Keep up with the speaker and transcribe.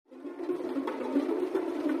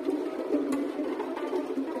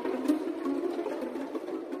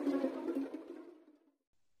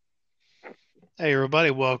Hey everybody,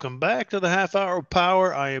 welcome back to the Half Hour of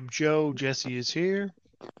Power. I am Joe. Jesse is here.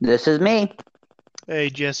 This is me. Hey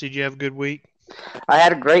Jesse, did you have a good week? I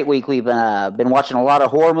had a great week. We've been watching a lot of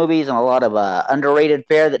horror movies and a lot of underrated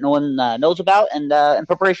fare that no one knows about, and in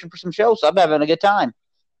preparation for some shows. So I'm having a good time.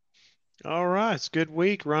 All right, it's a good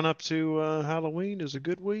week. Run up to Halloween is a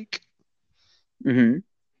good week. hmm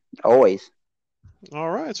Always. All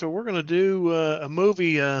right, so we're gonna do a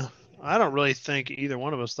movie. I don't really think either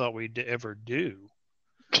one of us thought we'd ever do.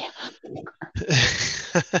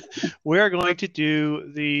 We're going to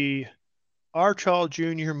do the Archall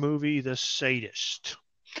Jr. movie, The Sadist.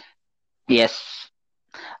 Yes.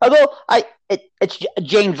 Although it's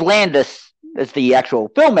James Landis is the actual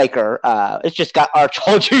filmmaker. It's just got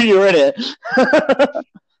Archibald Jr. in it. Yeah,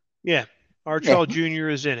 yeah. Archall Jr.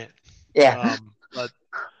 is in it. Yeah. But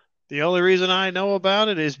the only reason I know about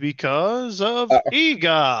it is because of Uh,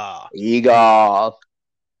 EGA Egol.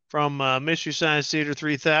 from Mystery Science Theater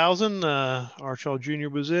 3000. Archibald Jr.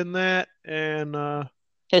 was in that, and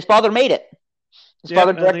His father made it. His yep,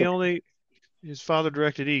 father and the directed. only his father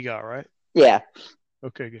directed EGA, right? Yeah.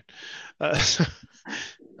 Okay, good. Uh,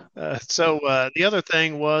 the other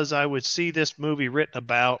thing was I would see this movie written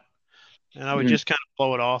about, and I would Mhm. just kind of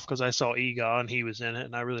blow it off because I saw EGA and he was in it,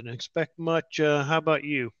 and I really didn't expect much. How about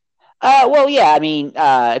you? Well, yeah. I mean,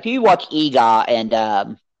 if you watch EGOT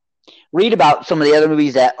and read about some of the other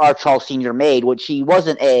movies that R. Charles Sr. made, which he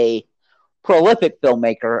wasn't a prolific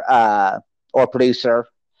filmmaker or producer.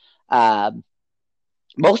 Uh,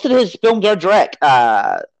 Most of his films are direct.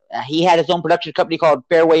 He had his own production company called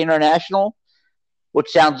Fairway International, which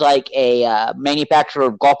sounds like a manufacturer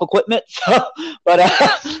of golf equipment. but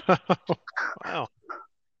Wow.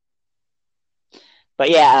 but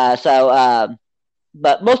yeah,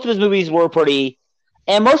 but most of his movies were pretty.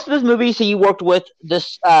 And most of his movies, he worked with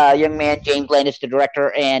this young man, James Landis, the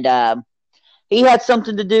director, and he had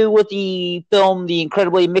something to do with the film The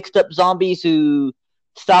Incredibly Mixed Up Zombies Who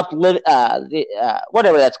Stopped Living,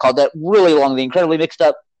 whatever that's called, that really long, The Incredibly Mixed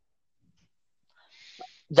Up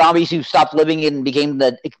Zombies Who Stopped Living and became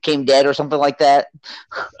dead or something like that.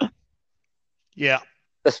 Yeah.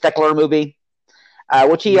 The Steckler movie,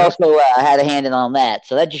 which he Yep. also had a hand in on that.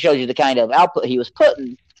 So that just shows you the kind of output he was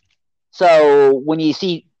putting. So when you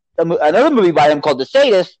see another movie by him called The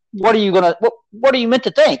Sadist, what are you meant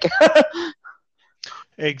to think?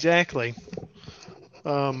 Exactly.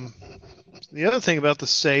 Um, the other thing about the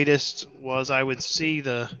sadist was I would see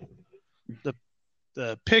the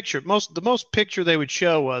the picture. The most picture they would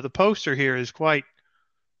show. The poster here is quite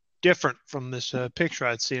different from this picture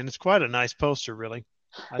I'd see, and it's quite a nice poster, really.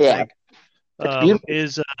 I yeah, think it's beautiful.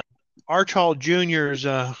 is Archall Jr.'s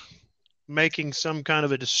making some kind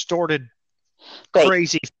of a distorted, Fake.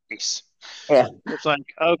 crazy face. Yeah. It's like,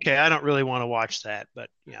 okay, I don't really want to watch that, but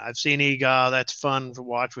yeah, I've seen EGA. That's fun to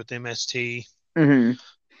watch with MST. hmm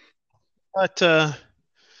But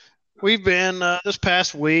we've been this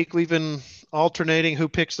past week. We've been alternating who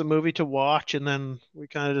picks the movie to watch, and then we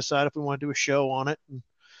kind of decide if we want to do a show on it. And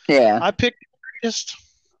Yeah. I picked just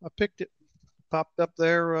I picked it, popped up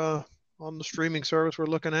there on the streaming service we're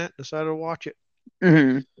looking at. Decided to watch it.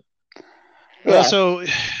 hmm Yeah. So,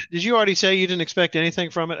 did you already say you didn't expect anything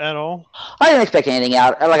from it at all? I didn't expect anything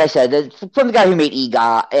out. Like I said, it's from the guy who made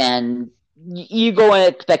EGOT, and you go in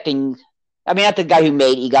expecting. I mean, not the guy who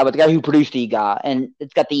made EGOT, but the guy who produced EGOT, and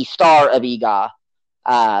it's got the star of EGOT.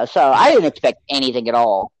 So I didn't expect anything at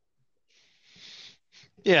all.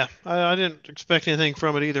 Yeah, I didn't expect anything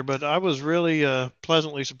from it either, but I was really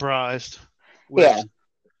pleasantly surprised Yeah. with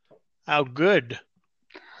how good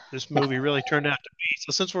this movie really turned out to be.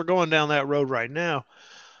 So, since we're going down that road right now,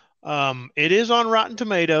 it is on Rotten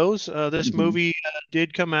Tomatoes. This hmm movie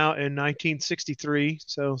did come out in 1963,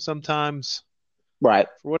 so sometimes, Right.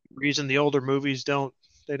 for whatever reason, the older movies don't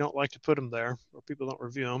like to put them there, or people don't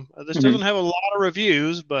review them. This doesn't hmm have a lot of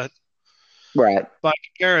reviews, but Right. by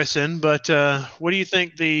comparison. But what do you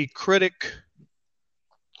think the critic?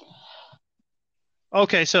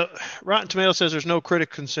 Okay, so Rotten Tomatoes says there's no critic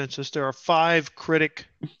consensus. There are five critic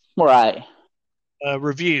Right.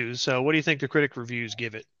 reviews. So, what do you think the critic reviews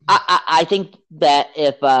give it? I think that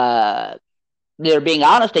if they're being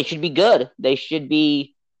honest, they should be good. They should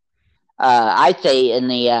be, I'd say, in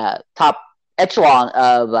the top echelon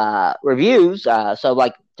of reviews. So,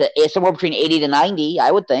 like, somewhere between 80 to 90,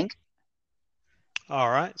 I would think. All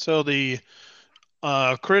right. So the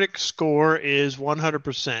critic score is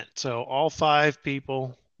 100%. So all five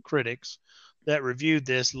people, critics, that reviewed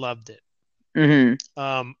this loved it. hmm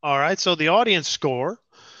All right. So the audience score,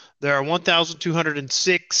 there are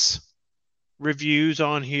 1,206 reviews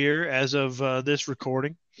on here as of this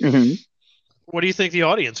recording. hmm What do you think the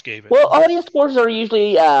audience gave it? Well, audience scores are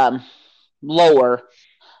usually lower.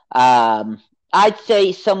 I'd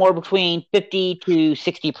say somewhere between 50 to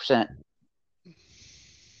 60%.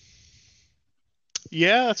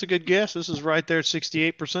 Yeah, that's a good guess. This is right there at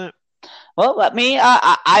 68%. Well,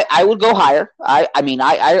 I would go higher. I'd be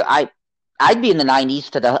in the 90s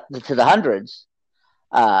to the hundreds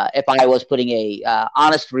if I was putting a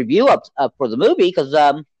honest review up for the movie. Because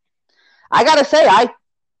I gotta say,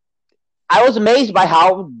 I was amazed by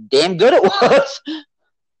how damn good it was.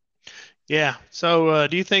 Yeah. So,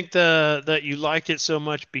 do you think that you liked it so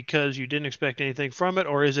much because you didn't expect anything from it,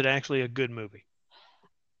 or is it actually a good movie?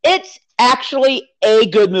 It's actually a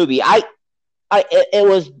good movie. It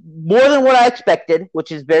was more than what I expected,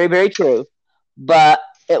 which is very, very true. But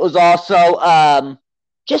it was also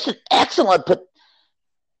just an excellent put.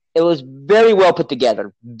 It was very well put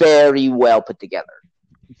together, very well put together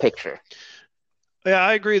picture. Yeah,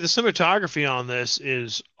 I agree. The cinematography on this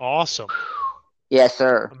is awesome. Yes,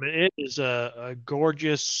 sir. I mean, it is a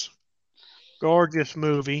gorgeous, gorgeous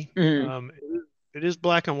movie. Mm-hmm. It is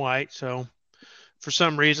black and white, so for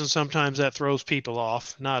some reason, sometimes that throws people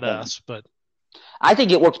off. Not Yeah. us, but I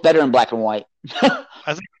think it works better in black and white. I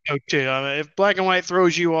think so too. I mean, if black and white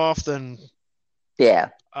throws you off, then Yeah.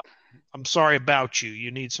 I'm sorry about you.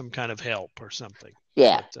 You need some kind of help or something.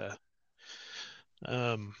 Yeah. But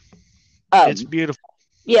um, it's Um, beautiful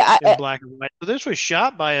yeah. in black and white. So this was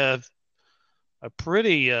shot by a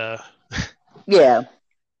pretty Yeah.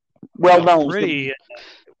 Well known. pretty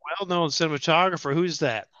well known cinematographer. Who's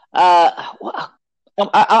that? Well,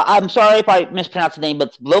 I'm sorry if I mispronounced the name, but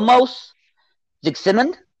it's Blumos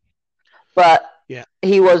Zsigmond. But Yeah.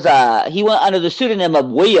 he went under the pseudonym of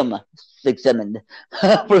William Zsigmond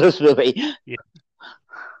for this movie. Yeah.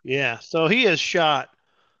 Yeah. So he has shot.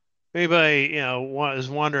 Anybody is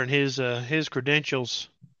wondering his credentials.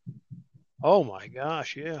 Oh my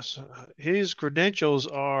gosh, yes, his credentials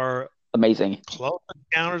are Amazing. Close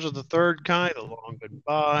Encounters of the Third Kind, The Long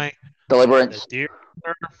Goodbye, The Deliverance. Deer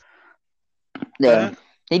Yeah. That,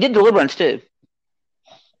 He did Deliverance too.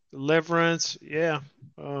 Deliverance. Yeah.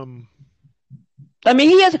 Um, I mean,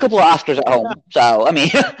 he has a couple of Oscars at home. So, I mean,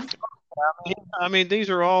 I mean, these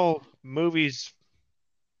are all movies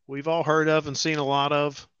we've all heard of and seen a lot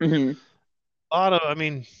of. mhm. A lot of, I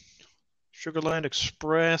mean, Sugarland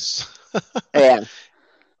Express, Yeah.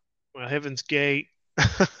 Heaven's Gate,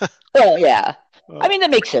 Oh, yeah. I mean, that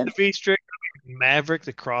makes The sense. V Street, Maverick,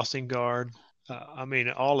 The Crossing Guard. I mean,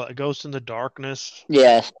 all Ghost in the Darkness.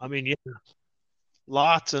 Yes. I mean, yeah,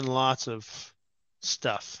 lots and lots of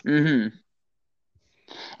stuff. Hmm.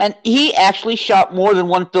 And he actually shot more than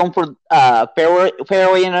one film for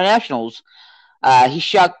Fairway Internationals. He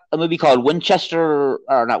shot a movie called Winchester,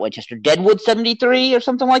 or not Winchester, Deadwood 73 or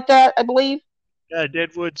something like that, I believe.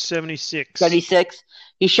 Deadwood 76. 76.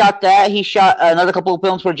 He shot that. He shot another couple of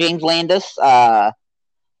films for James Landis.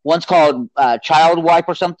 One's called Child Wipe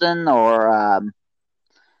or something, or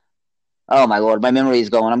oh my lord, my memory is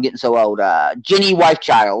going. I'm getting so old. Jenny Wife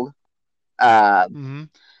Child. Hmm.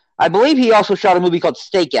 I believe he also shot a movie called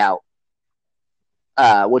Stakeout,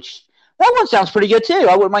 which that one sounds pretty good too.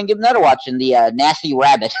 I wouldn't mind giving that a watch. In the Nasty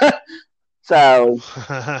Rabbit. So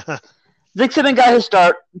Zsigmond got his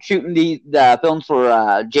start shooting the films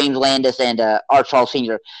for James Landis and R. Charles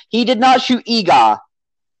Sr. He did not shoot EGA.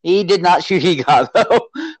 He did not shoot EGA though.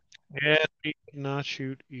 Yeah, he did not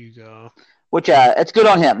shoot Ego. Which it's good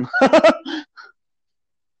on him.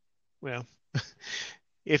 Well,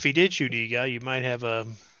 if he did shoot Ego, you might have a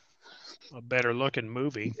better looking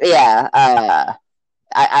movie. Yeah,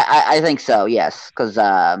 I think so. Yes, because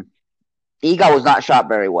EGA was not shot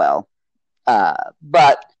very well.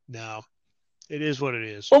 But No, it is what it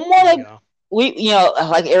is. from what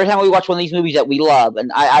like every time we watch one of these movies that we love,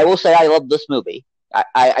 and I will say I love this movie.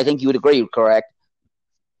 I think you would agree, correct?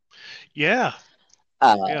 Yeah,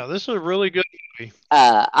 Yeah, this is a really good movie.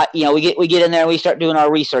 we get in there and we start doing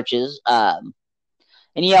our researches. And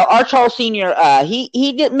R. Charles Sr.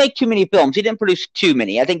 He didn't make too many films. He didn't produce too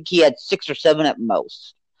many. I think he had 6 or 7 at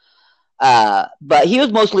most. But he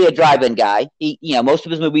was mostly a drive-in guy. Most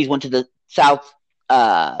of his movies went to the South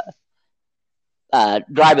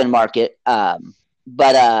drive-in market.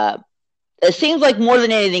 But it seems like more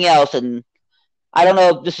than anything else, and I don't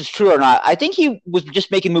know if this is true or not, I think he was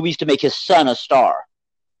just making movies to make his son a star.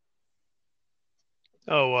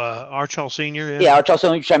 Oh, R. Charles Sr. Yeah, R. Charles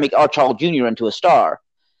Sr. trying to make R. Charles Jr. into a star.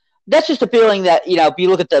 That's just a feeling that, if you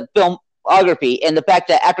look at the filmography and the fact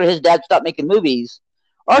that after his dad stopped making movies,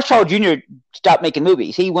 R. Charles Jr. stopped making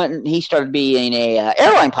movies. He went and he started being a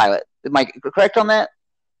airline pilot. Am I correct on that?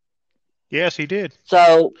 Yes, he did.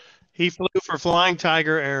 So He flew for Flying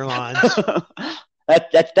Tiger Airlines.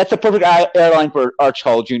 That's a perfect airline for Arch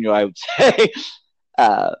Hall Jr., I would say.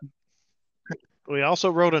 We also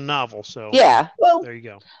wrote a novel, so yeah, well, there you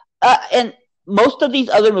go. And most of these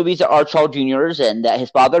other movies that Arch Hall Jr.'s and that his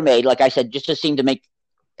father made, like I said, just to seem to make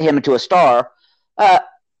him into a star,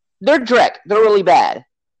 they're dreck. They're really bad.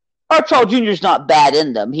 Arch Hall Jr.'s not bad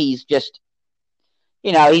in them. He's just,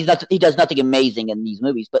 he does nothing amazing in these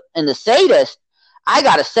movies. But in The Sadist, I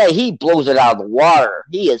gotta say, he blows it out of the water.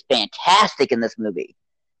 He is fantastic in this movie.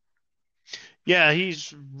 Yeah,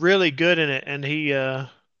 he's really good in it, and he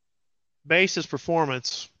based his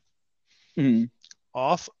performance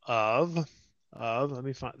off of let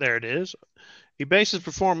me find, there it is. He based his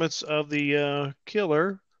performance of the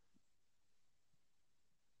killer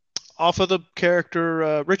off of the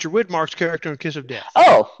character Richard Widmark's character in Kiss of Death.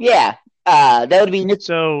 Oh yeah, that would be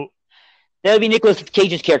Nicolas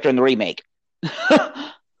Cage's character in the remake.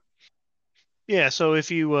 Yeah, so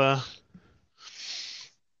if you're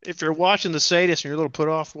watching The Sadist and you're a little put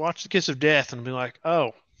off, watch The Kiss of Death and be like,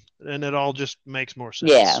 oh, and it all just makes more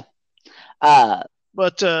sense. Yeah.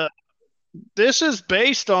 But this is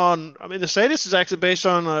based on, The Sadist is actually based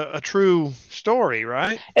on a true story,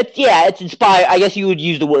 right? It's inspired. I guess you would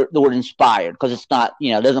use the word inspired because it's not,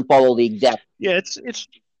 it doesn't follow the exact. Yeah,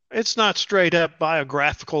 it's not straight up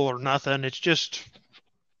biographical or nothing. It's just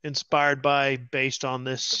inspired by, based on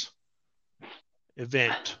this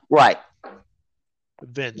event. Right.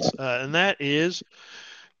 Events. And that is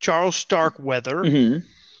Charles Starkweather,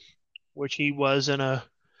 which he was a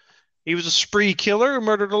spree killer who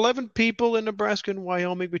murdered 11 people in Nebraska and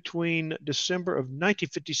Wyoming between December of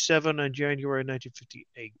 1957 and January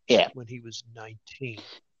 1958 when he was 19.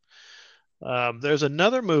 There's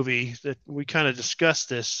another movie that we kind of discussed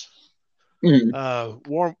this,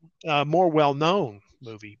 more well-known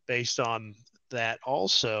movie based on that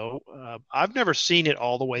also. I've never seen it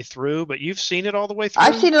all the way through, but you've seen it all the way through?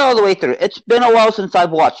 I've seen it all the way through. It's been a while since I've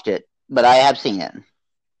watched it, but I have seen it.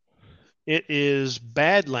 It is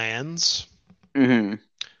Badlands by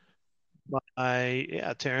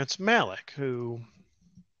Terrence Malick, who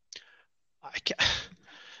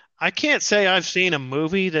I can't say I've seen a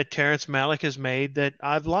movie that Terrence Malick has made that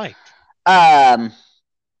I've liked.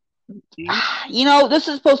 This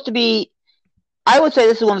is supposed to be, I would say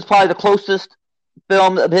this is one that's probably the closest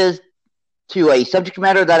film of his to a subject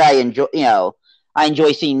matter that I enjoy. I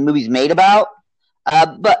enjoy seeing movies made about,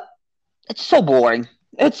 but it's so boring.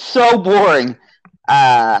 It's so boring.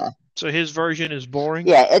 So his version is boring?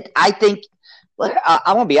 Yeah, I think, I'm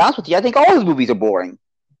going to be honest with you, I think all his movies are boring.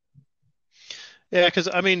 Yeah, because,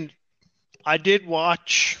 I did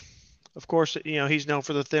watch, of course, he's known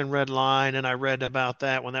for The Thin Red Line, and I read about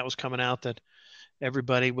that when that was coming out, that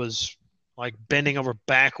everybody was, like, bending over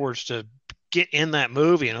backwards to get in that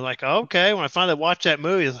movie. And I'm like, okay, when I finally watched that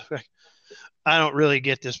movie, I don't really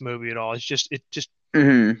get this movie at all. It just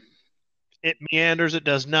it meanders. It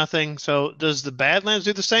does nothing. So does the Badlands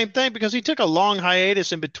do the same thing? Because he took a long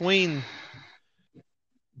hiatus in between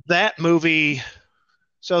that movie.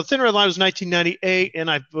 So Thin Red Line was 1998,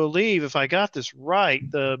 and I believe, if I got this right,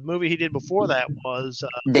 the movie he did before that was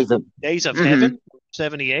Days of Heaven,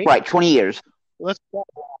 78. Right, 20 years.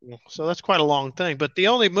 So that's quite a long thing. But the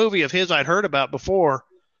only movie of his I'd heard about before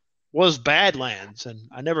was Badlands, and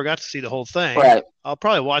I never got to see the whole thing. Right. I'll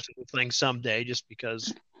probably watch the whole thing someday just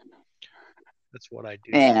because that's what I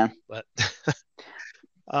do. Yeah. But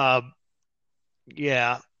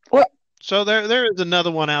yeah. Well, so there is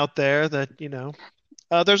another one out there that,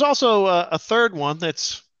 there's also a third one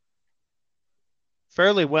that's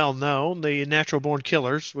fairly well known, The Natural Born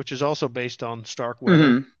Killers, which is also based on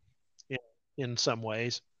Starkweather in some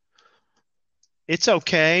ways. It's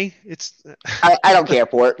okay. I don't care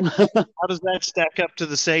for it. How does that stack up to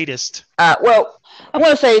The Sadist? Well, I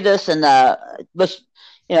want to say this, and let's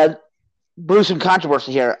brew some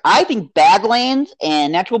controversy here. I think Badlands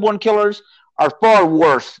and Natural Born Killers are far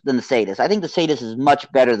worse than The Sadist. I think The Sadist is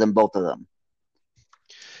much better than both of them.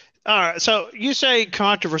 All right. So you say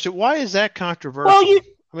controversy. Why is that controversial?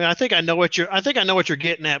 Well, I think I know what you're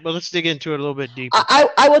getting at, but let's dig into it a little bit deeper.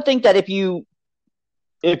 I would think that if you're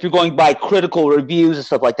going by critical reviews and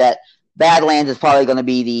stuff like that, Badlands is probably going to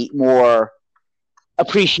be the more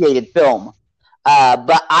appreciated film.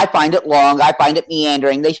 But I find it long. I find it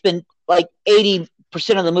meandering. They spend like 80%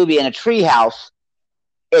 of the movie in a treehouse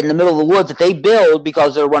in the middle of the woods that they build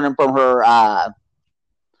because they're running from her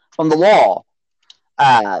from the law.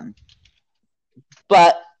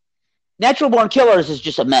 But Natural Born Killers is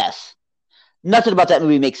just a mess. Nothing about that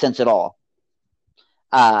movie makes sense at all.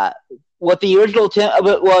 What the original intent of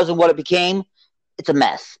it was and what it became, it's a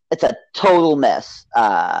mess. It's a total mess.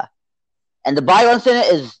 And the violence in it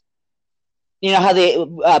is, you know how they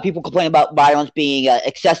people complain about violence being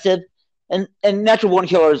excessive, and Natural Born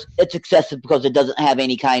Killers, it's excessive because it doesn't have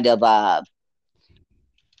any kind of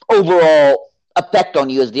overall effect on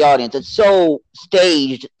you as the audience. It's so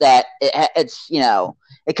staged that it's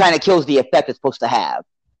it kind of kills the effect it's supposed to have.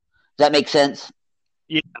 Does that make sense?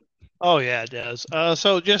 Yeah. Oh yeah, it does.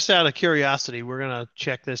 So just out of curiosity, we're gonna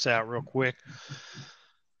check this out real quick.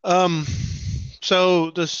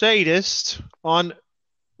 So the Sadist on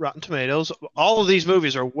Rotten Tomatoes. All of these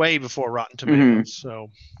movies are way before Rotten Tomatoes. So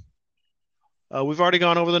we've already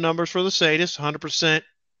gone over the numbers for the Sadist: 100%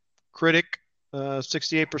 critic,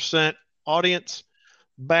 68% audience.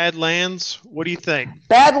 Badlands. What do you think?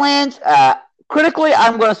 Badlands, critically,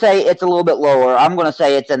 I'm going to say it's a little bit lower. I'm going to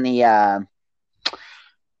say it's in the,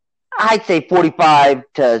 I'd say 45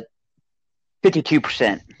 to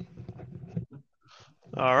 52%.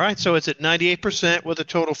 All right, so it's at 98% with a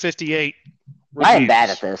total 58 reviews. I am bad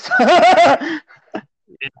at this.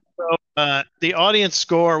 So the audience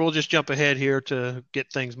score, we'll just jump ahead here to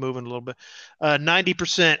get things moving a little bit.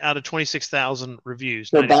 90% out of 26,000 reviews.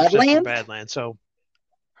 So Badlands? Badlands. So,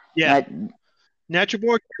 yeah. Natural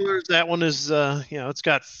Born Killers, that one is, it's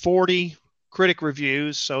got 40 critic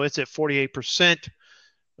reviews, so it's at 48%.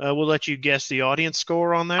 We'll let you guess the audience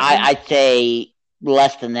score on that. I'd say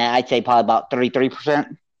less than that. I'd say probably about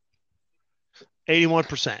 33%.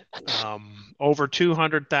 81%. Over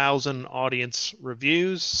 200,000 audience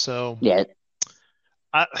reviews. So yeah,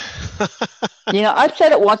 I've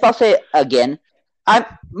said it once. I'll say it again.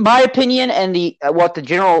 My opinion and what the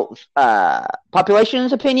general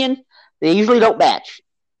population's opinion, they usually don't match.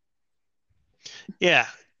 Yeah.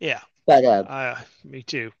 But me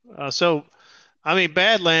too. So, I mean,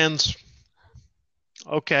 Badlands.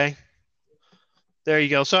 Okay. There you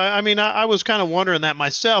go. So, I mean, I was kind of wondering that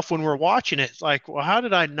myself when we're watching it. Like, well, how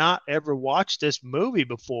did I not ever watch this movie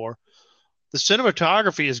before? The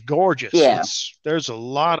cinematography is gorgeous. Yeah. There's a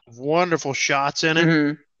lot of wonderful shots in it.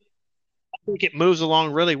 I think it moves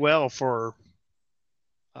along really well for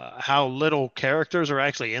how little characters are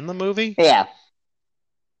actually in the movie. Yeah.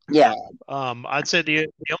 I'd say the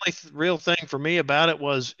only real thing for me about it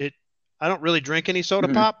was I don't really drink any soda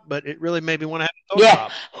pop, but it really made me want to have soda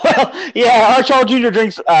pop. Well, yeah, our Charles Jr.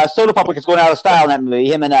 drinks soda pop like it's going out of style in that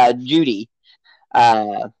movie, him and Judy.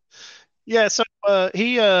 Yeah, so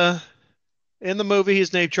he in the movie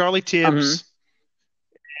he's named Charlie Tibbs.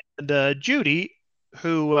 And Judy,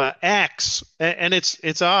 who acts, and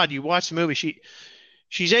it's odd, you watch the movie,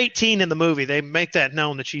 she's 18 in the movie. They make that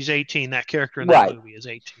known that she's 18. That character in that movie is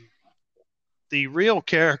 18. The real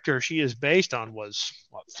character she is based on was,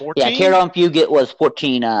 what, 14? Yeah, Carol Fugit was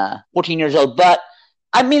 14 years old. But,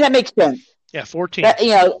 I mean, that makes sense. Yeah, 14.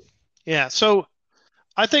 Yeah, so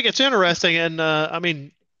I think it's interesting. And, I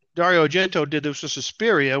mean, Dario Argento did this with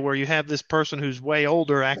Suspiria, where you have this person who's way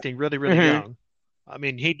older acting really, really young. I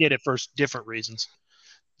mean, he did it for different reasons.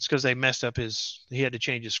 It's because they messed up he had to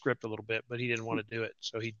change his script a little bit, but he didn't want to do it.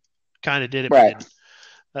 So he kind of did it, right.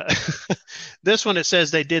 But didn't. This one, it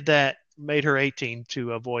says they did that, made her 18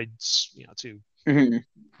 to avoid, to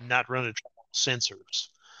not run into censors.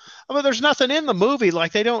 I mean, there's nothing in the movie.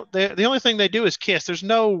 Like, the only thing they do is kiss. There's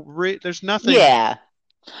nothing. Yeah.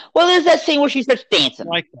 Well, there's that scene where she starts dancing.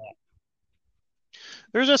 Like that.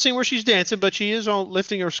 There's that scene where she's dancing, but she is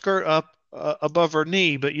lifting her skirt up above her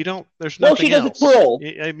knee, but there's nothing else. She does a twirl.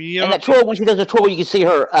 I mean, and that twirl, when she does a twirl, you can see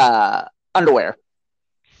her underwear.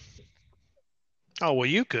 Oh, well,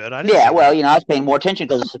 you could. I was paying more attention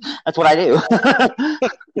because that's what I do.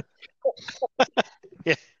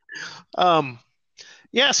 Yeah.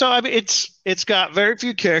 Yeah, so I mean, it's got very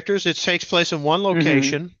few characters. It takes place in one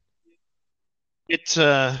location. It's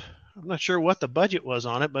I'm not sure what the budget was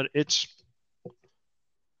on it, but it's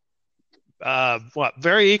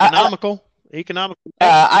very economical. Economical.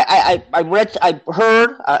 I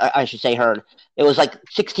heard it was like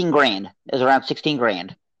 $16,000. It was around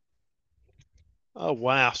 $16,000. Oh,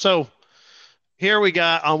 wow. So here we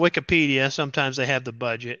got on Wikipedia, sometimes they have the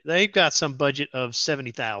budget. They've got some budget of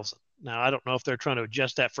 $70,000. Now, I don't know if they're trying to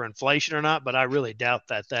adjust that for inflation or not, but I really doubt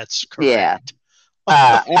that that's correct.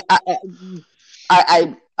 Yeah.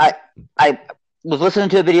 I was listening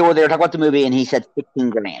to a video where they were talking about the movie, and he said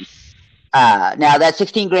 $16,000. Now, that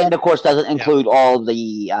 $16,000, of course, doesn't include all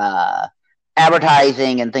the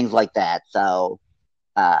advertising and things like that. So,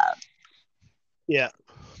 yeah.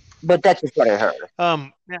 But that's just what I heard.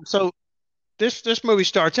 So this movie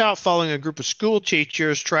starts out following a group of school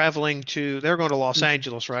teachers traveling they're going to Los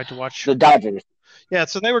Angeles, right, to watch the Dodgers. Yeah,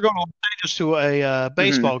 so they were going to Los Angeles to a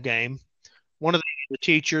baseball game. One of the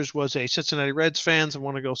teachers was a Cincinnati Reds fan and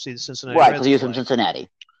wanted to go see the Cincinnati Reds. Right, because he was from Cincinnati.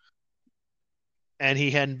 and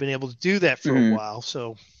he hadn't been able to do that for a Mhm. while.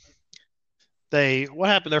 So what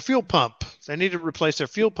happened? Their fuel pump. They needed to replace their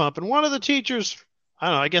fuel pump, and one of the teachers, I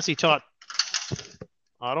don't know, I guess he taught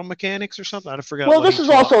auto mechanics or something. I forgot Well, what this he is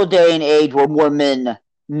taught. also a day and age where more men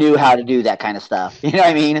knew how to do that kind of stuff. You know what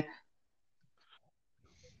I mean?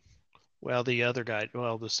 Well, the other guy,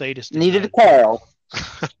 the sadist didn't know Neither how did to do it.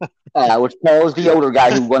 Carl, which Carl was the older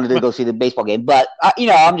guy who wanted to go see the baseball game. But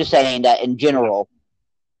I'm just saying that in Yeah. general.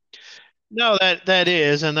 No, that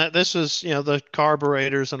is, and that this is, the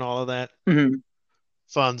carburetors and all of that Mhm.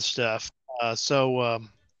 fun stuff. But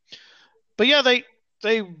yeah, they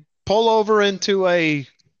pull over into a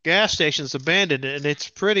gas station that's abandoned, and it's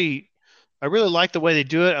pretty. I really like the way they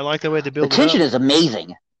do it. I like the way they The build it tension up. is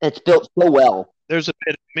amazing. It's built so well. There's a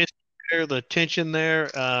bit of mystery there, the tension there.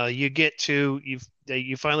 You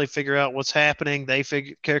finally figure out what's happening.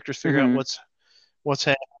 Characters figure out Mhm. what's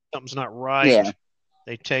happening. Something's not right. Yeah.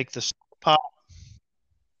 They take the pop,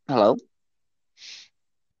 Hello.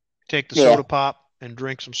 take the Yeah. soda pop, and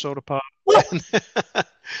drink some soda pop.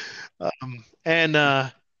 And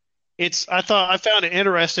I found it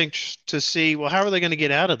interesting to see, well, how are they going to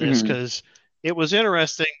get out of this? Mhm. Because it was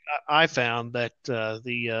interesting. I found that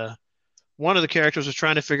the one of the characters was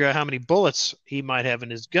trying to figure out how many bullets he might have in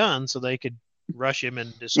his gun so they could rush him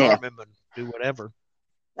and Yeah. disarm him and do whatever.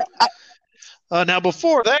 Now,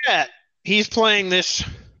 before that, he's playing this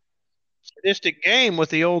sadistic game with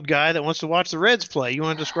the old guy that wants to watch the Reds play. You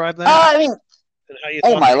want to describe that? I mean, And how you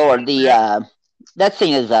oh thought my lord, that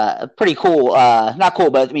scene is pretty cool. Not cool,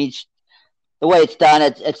 but I mean, the way it's done,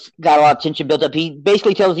 it's got a lot of tension built up. He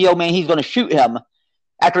basically tells the old man he's going to shoot him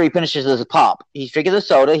after he finishes his pop. He's drinking the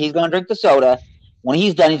soda. He's going to drink the soda. When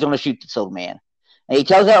he's done, he's going to shoot the soda man. And he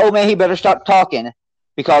tells that old man he better stop talking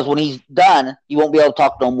because when he's done, he won't be able to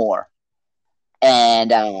talk no more.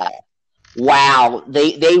 And wow,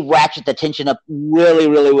 they ratchet the tension up really,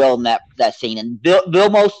 really well in that scene. And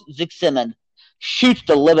Vilmos Zsigmond shoots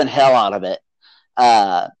the living hell out of it.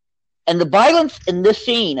 And the violence in this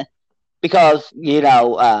scene, because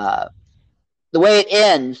the way it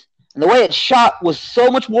ends and the way it's shot was so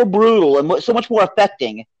much more brutal and so much more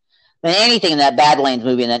affecting than anything in that Badlands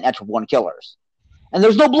movie and that Natural Born Killers. And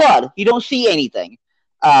there's no blood; you don't see anything.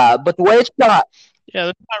 But the way it's shot, yeah,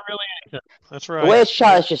 that's not really anything. That's right. The way it's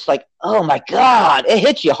shot is just like, oh my god, it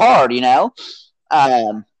hits you hard, Yeah,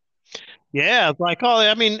 like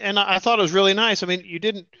and I thought it was really nice. I mean,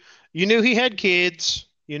 you knew he had kids,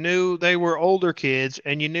 you knew they were older kids,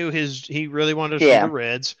 and you knew he really wanted to see the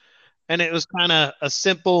Reds, and it was kind of a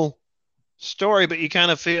simple story, but you kind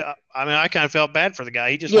of I kind of felt bad for the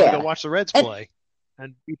guy. He just wanted to go watch the Reds play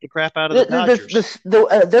and beat the crap out of the Dodgers. The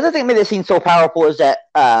other thing that made this scene so powerful is that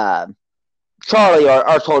Charlie, or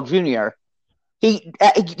Archibald Jr., he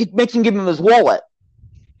makes him give him his wallet.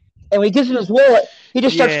 And when he gives him his wallet, he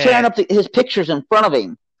just starts tearing up his pictures in front of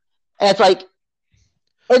him. And it's like,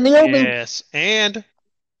 and the old man, and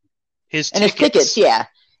his tickets, yeah.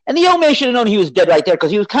 And the old man should have known he was dead right there because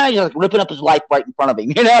he was kind of just like ripping up his life right in front of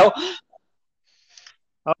him,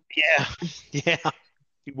 Oh yeah, yeah,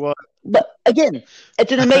 he was. But again,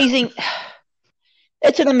 it's an amazing,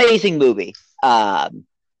 movie.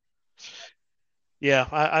 Yeah,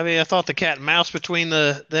 I thought the cat and mouse between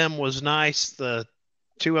them was nice. The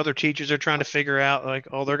two other teachers are trying to figure out, like,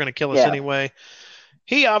 oh, they're going to kill us anyway.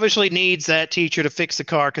 He obviously needs that teacher to fix the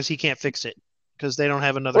car because he can't fix it because they don't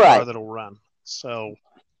have another car that'll run. So,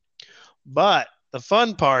 but the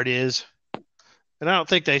fun part is, and I don't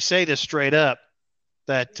think they say this straight up,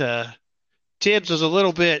 that Tibbs is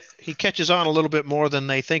he catches on a little bit more than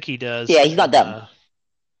they think he does. Yeah, he's not dumb.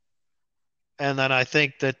 And then I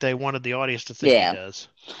think that they wanted the audience to think he does.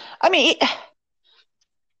 I mean,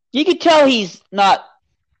 you could tell he's not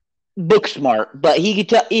book smart, but he could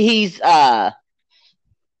tell he's like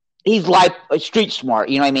street smart.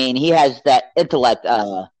 You know what I mean? He has that intellect of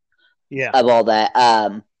all that.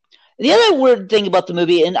 The other weird thing about the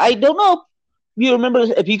movie, and I don't know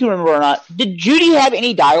if you can remember or not, did Judy have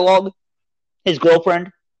any dialogue? His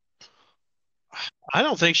girlfriend? I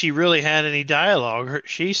don't think she really had any dialogue.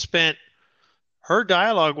 Her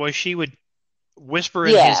dialogue was she would whisper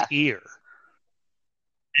in his ear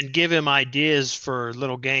and give him ideas for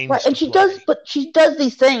little games. Right, and she does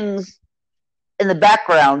these things in the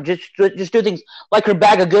background, just do things like her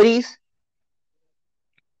bag of goodies.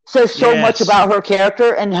 Says so much about her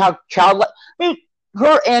character and how childlike. I mean,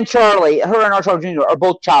 her and Archibald Jr. are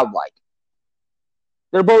both childlike.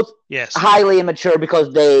 They're both highly immature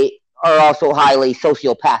because they are also highly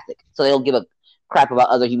sociopathic, so they don't give a crap about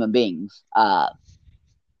other human beings. But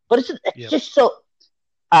it's just so.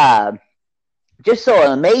 just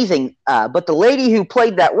so amazing. But the lady who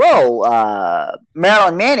played that role,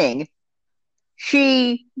 Marilyn Manning,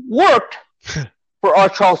 she worked for R.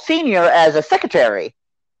 Charles Sr. as a secretary.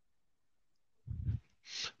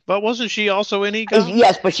 But wasn't she also in EGOT?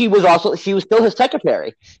 Yes, but she was still his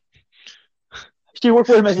secretary. She worked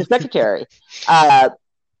for him as his secretary.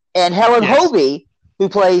 And Helen Hovey, who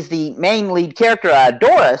plays the main lead character,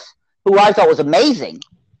 Doris, who I thought was amazing,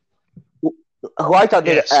 who I thought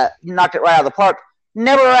knocked it right out of the park,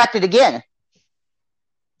 never acted again.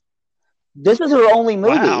 This is her only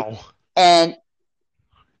movie. Wow. And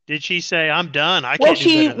did she say, I'm done? Well,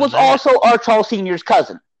 she was also R. Charles Sr.'s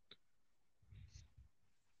cousin.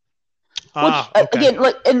 Which, again,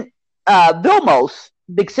 like, and Vilmos,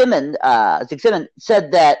 Big Simmons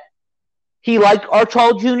said that he liked R.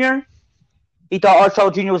 Charles Jr. He thought R.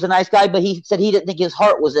 Charles Jr. was a nice guy, but he said he didn't think his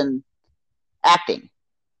heart was in acting.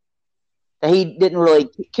 That he didn't really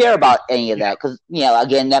care about any of that because,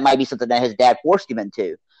 again, that might be something that his dad forced him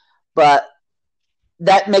into. But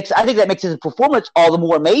I think that makes his performance all the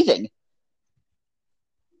more amazing.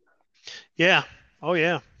 Yeah. Oh,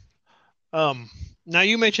 yeah. Now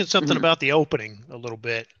you mentioned something about the opening a little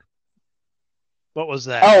bit. What was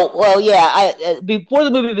that? Oh, well, yeah. Before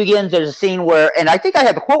the movie begins, there's a scene where, and I think I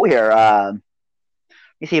have a quote here. Let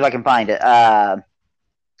me see if I can find it.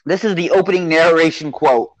 This is the opening narration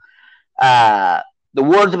quote. The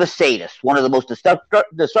words of a sadist, one of the most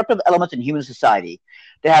destructive elements in human society,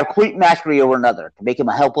 to have complete mastery over another, to make him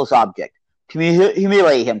a helpless object, to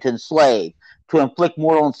humiliate him, to enslave, to inflict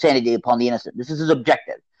moral insanity upon the innocent. This is his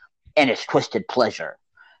objective and his twisted pleasure.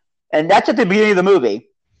 And that's at the beginning of the movie,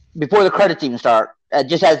 before the credits even start.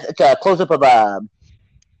 Just has a close-up of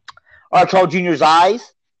R. Charles Jr.'s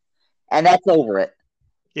eyes, and that's over it.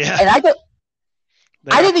 Yeah. And I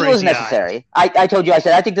didn't think it was necessary. I told you, I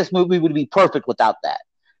said, I think this movie would be perfect without that.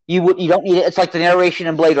 You don't need it. It's like the narration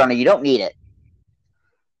in Blade Runner. You don't need it.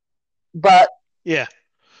 But yeah,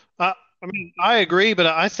 I mean, I agree, but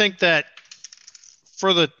I think that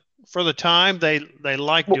for the time they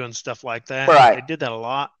like doing stuff like that. Right. They did that a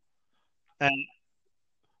lot, and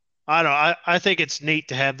I don't know. I think it's neat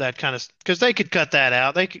to have that kind of, because they could cut that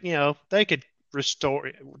out. They could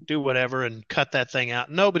restore, do whatever, and cut that thing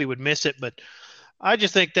out. Nobody would miss it. But I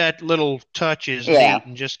just think that little touch is neat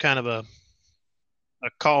and just kind of a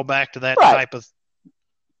call back to that type of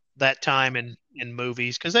that time in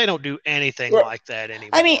movies, because they don't do anything like that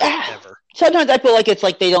anymore. I mean, ever. Sometimes I feel like it's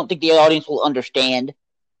like they don't think the audience will understand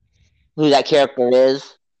who that character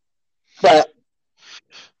is. But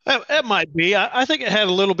that might be. I think it had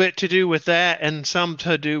a little bit to do with that, and some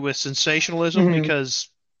to do with sensationalism, because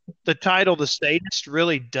the title, The Sadist,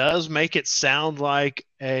 really does make it sound like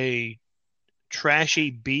a trashy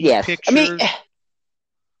B picture. I mean,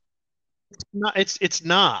 it's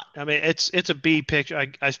not. I mean, it's a B picture,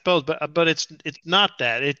 I suppose, but it's not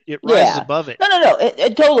that. It rises above it. No.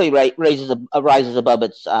 It totally rises above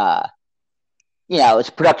its its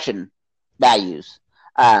production values.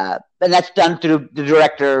 And that's done through the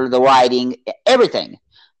director, the writing, everything.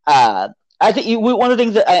 I think one of the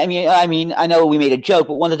things that I know we made a joke,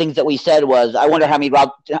 but one of the things that we said was, I wonder how many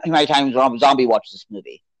times Rob Zombie watched this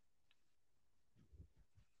movie.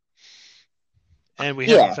 And we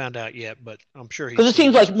haven't found out yet, but I'm sure because it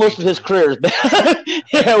seems like most of his career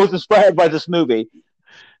was inspired by this movie.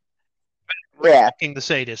 Yeah, The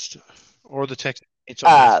Sadist or the Texas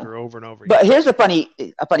Chainsaw over and over again. But here's a funny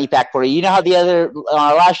fact for you. You know how on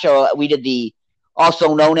our last show we did the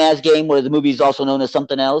also known as game, where the movie is also known as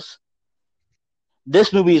something else.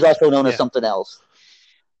 This movie is also known as something else.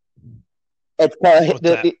 It's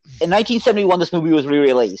in 1971. This movie was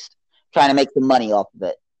re-released, trying to make some money off of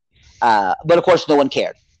it. But of course, no one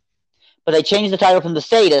cared. But they changed the title from The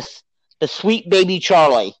Sadist to Sweet Baby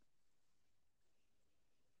Charlie.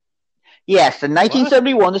 Yes, in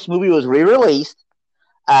 1971, this movie was re-released,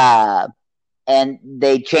 and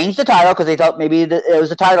they changed the title because they thought maybe it was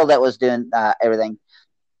the title that was doing everything.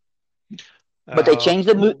 But they changed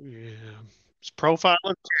the movie. It's Profile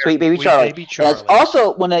of Sweet Baby Charlie. And it's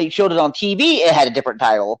also, when they showed it on TV, it had a different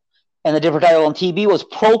title, and the different title on TV was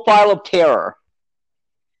Profile of Terror.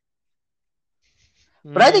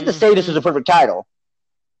 But I think The Sadist is a perfect title.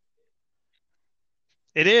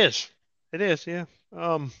 It is, yeah.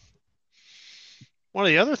 One of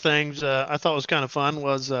the other things I thought was kind of fun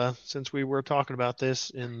was, since we were talking about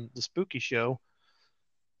this in the Spooky Show,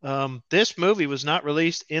 this movie was not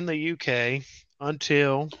released in the UK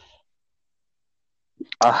until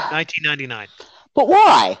 1999. But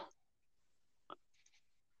why?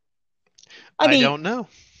 I don't know.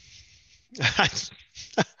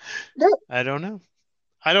 I don't know.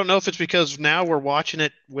 I don't know if it's because now we're watching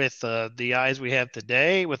it with the eyes we have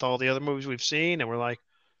today, with all the other movies we've seen, and we're like,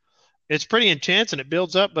 it's pretty intense and it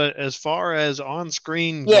builds up. But as far as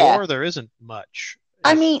on-screen Yeah. gore, there isn't much,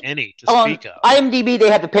 I if mean, any, to on speak of. IMDb,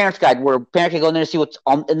 they have the parents guide where parents can go in there and see what's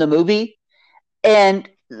in the movie. And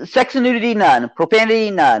sex and nudity, none.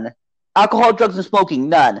 Profanity, none. Alcohol, drugs, and smoking,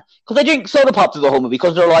 none. Because they drink soda pop through the whole movie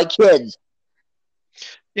because they're like kids.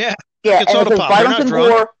 Yeah, Yeah, it's and it soda says pop. They're violence not and drunk.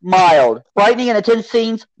 gore, mild. Frightening and intense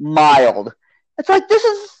scenes, mild. It's like this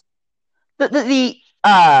is the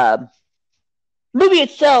movie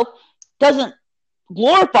itself doesn't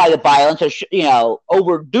glorify the violence or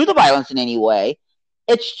overdo the violence in any way.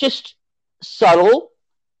 It's just subtle,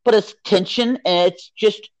 but it's tension and it's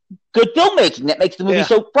just good filmmaking that makes the movie Yeah.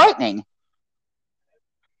 so frightening.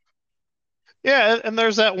 Yeah, and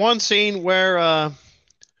there's that one scene where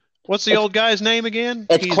what's the old guy's name again?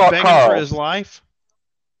 It's He's begging for Carl. his life.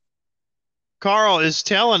 Carl is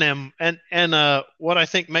telling him, and what I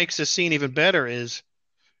think makes this scene even better is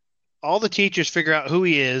all the teachers figure out who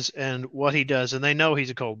he is and what he does, and they know he's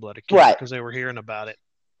a cold-blooded killer Right. because they were hearing about it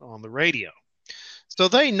on the radio. So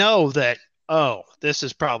they know that, oh, this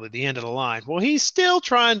is probably the end of the line. Well, he's still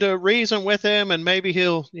trying to reason with him, and maybe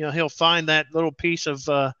he'll find that little piece of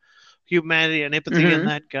humanity and empathy in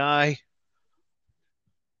that guy. I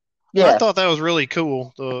Yeah. thought that was really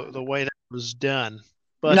cool, the way that was done.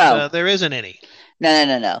 But No. there isn't any. No.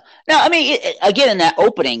 No, I mean, again, in that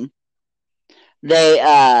opening, they,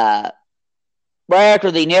 right after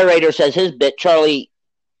the narrator says his bit, Charlie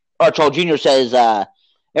Jr. says,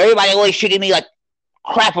 everybody always treated me like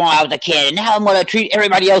crap when I was a kid, and now I'm going to treat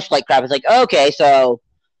everybody else like crap. It's like, okay, so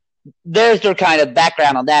there's their kind of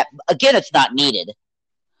background on that. Again, it's not needed.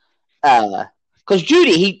 Because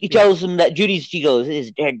Judy, he tells him that she goes,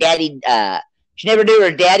 her daddy, she never knew her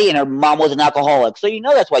daddy, and her mom was an alcoholic. So you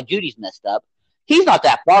know that's why Judy's messed up. He's not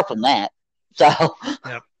that far from that. So,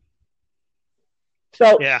 Yep.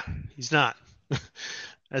 So yeah, he's not.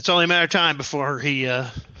 It's only a matter of time before he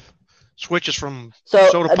switches from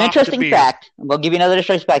soda an pop interesting to beer. fact. I'm going to give you another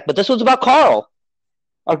interesting fact, but this one's about Carl,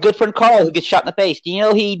 our good friend Carl, who gets shot in the face. Do you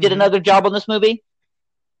know he did another job on this movie?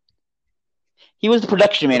 He was the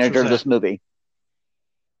production manager of this movie.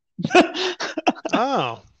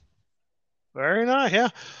 Oh, very nice. Yeah,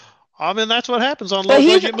 I mean that's what happens on low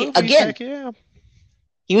budget movies. Again, heck yeah.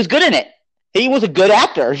 He was good in it. He was a good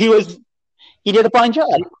actor. He did a fine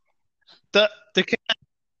job. The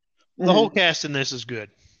whole cast in this is good.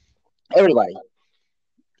 Everybody.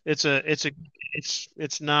 It's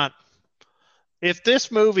not. If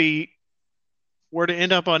this movie were to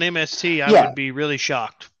end up on MST, I would be really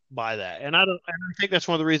shocked by that. And I think that's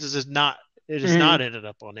one of the reasons it has not ended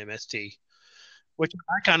up on MST, which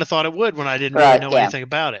I kind of thought it would when I didn't really know anything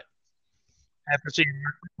about it. After seeing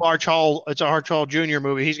Arch Hall, it's a Arch Hall Jr.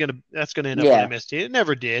 movie. That's gonna end up on MST. It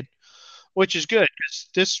never did, which is good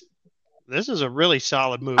because this is a really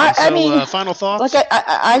solid movie. I mean, final thoughts? Like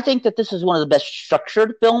I think that this is one of the best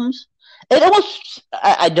structured films. It almost,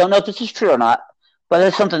 I don't know if this is true or not, but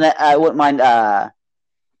it's something that I wouldn't mind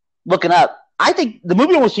looking up. I think the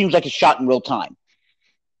movie almost seems like it's shot in real time.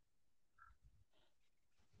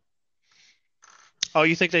 Oh,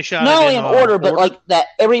 you think they shot not only in order, but like that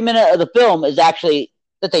every minute of the film is actually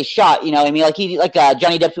that they shot. You know what I mean? Like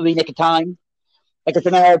Johnny Depp's movie Nick of Time. Like it's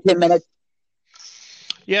an hour, 10 minutes.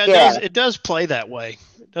 Yeah, it does play that way.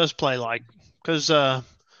 It does play like because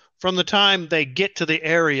from the time they get to the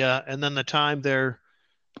area and then the time they're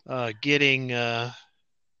getting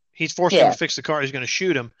he's forcing him to fix the car, he's going to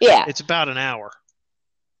shoot him. Yeah, it's about an hour.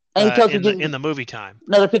 And he tells in the movie time,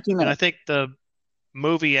 another 15 minutes. And I think the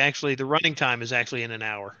movie actually, the running time is actually in an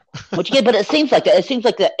hour. Which again, but it seems like that. It seems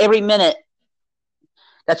like that every minute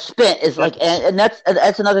that's spent is like, and that's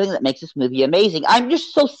another thing that makes this movie amazing. I'm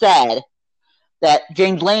just so sad that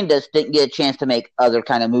James Landis didn't get a chance to make other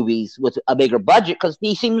kind of movies with a bigger budget because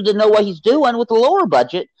he seems to know what he's doing with a lower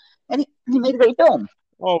budget, and he made a great film.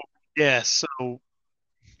 Oh yes, so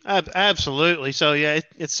absolutely. So yeah,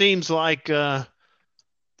 it seems like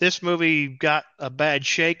this movie got a bad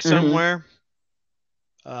shake somewhere.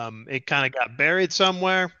 It kind of got buried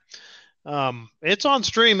somewhere. It's on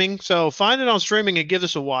streaming, so find it on streaming and give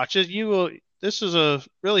this a watch. This is a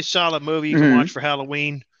really solid movie you can watch for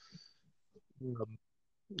Halloween.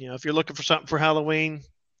 If you're looking for something for Halloween,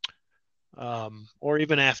 or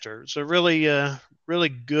even after, it's a really, really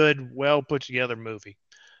good, well put together movie.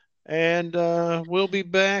 And we'll be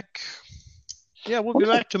back. Yeah, we'll be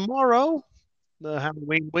back tomorrow, the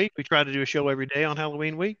Halloween week. We try to do a show every day on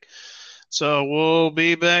Halloween week. So we'll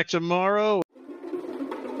be back tomorrow.